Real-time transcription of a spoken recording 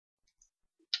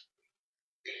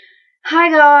Hi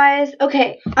guys.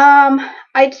 Okay.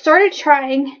 I started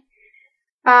trying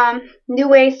new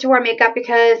ways to wear makeup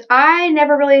because I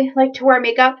never really liked to wear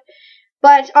makeup,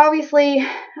 but obviously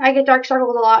I get dark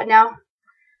circles a lot now.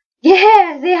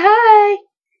 Yeah, say hi.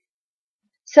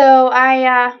 So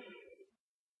I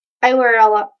wear it a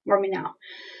lot more now.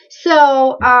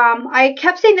 So I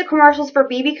kept seeing the commercials for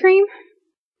BB cream,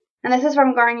 and this is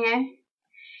from Garnier,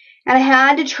 and I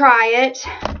had to try it.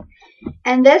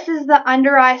 And this is the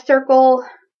under eye circle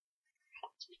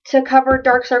to cover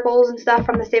dark circles and stuff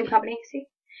from the same company. See?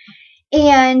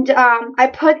 And I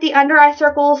put the under eye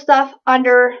circle stuff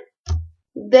under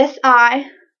this eye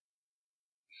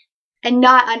and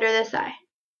not under this eye.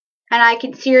 And I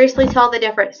can seriously tell the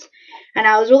difference. And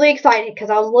I was really excited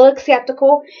because I was a little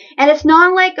skeptical. And it's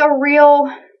not like a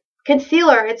real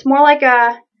concealer. It's more like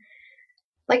a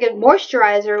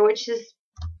moisturizer, which is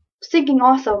stinking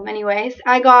awesome anyways.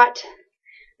 I got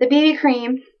the BB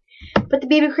cream. Put the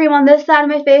BB cream on this side of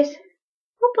my face.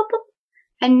 Boop, boop, boop.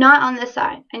 And not on this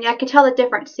side. And I can tell the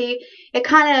difference. See, it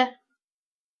kind of,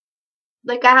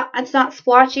 like, it's not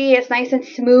splotchy. It's nice and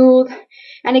smooth.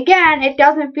 And again, it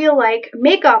doesn't feel like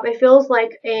makeup. It feels like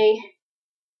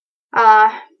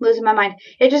losing my mind.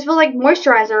 It just feels like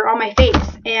moisturizer on my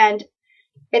face. And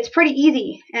it's pretty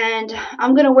easy. And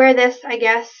I'm going to wear this, I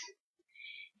guess.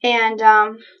 And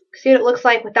see what it looks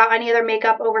like without any other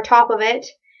makeup over top of it.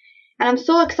 And I'm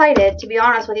so excited, to be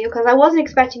honest with you, because I wasn't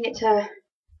expecting it to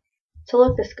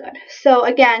look this good. So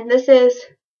again, this is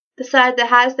the side that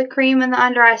has the cream and the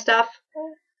under eye stuff,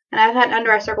 and I've had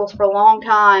under eye circles for a long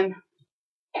time,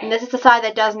 and this is the side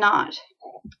that does not.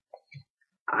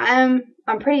 I'm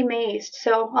pretty amazed,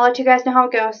 so I'll let you guys know how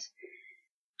it goes.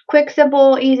 Quick,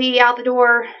 simple, easy, out the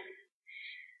door.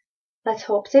 Let's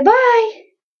hope. Say bye.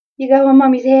 You go on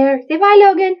Mommy's hair. Say bye,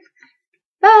 Logan.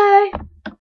 Bye.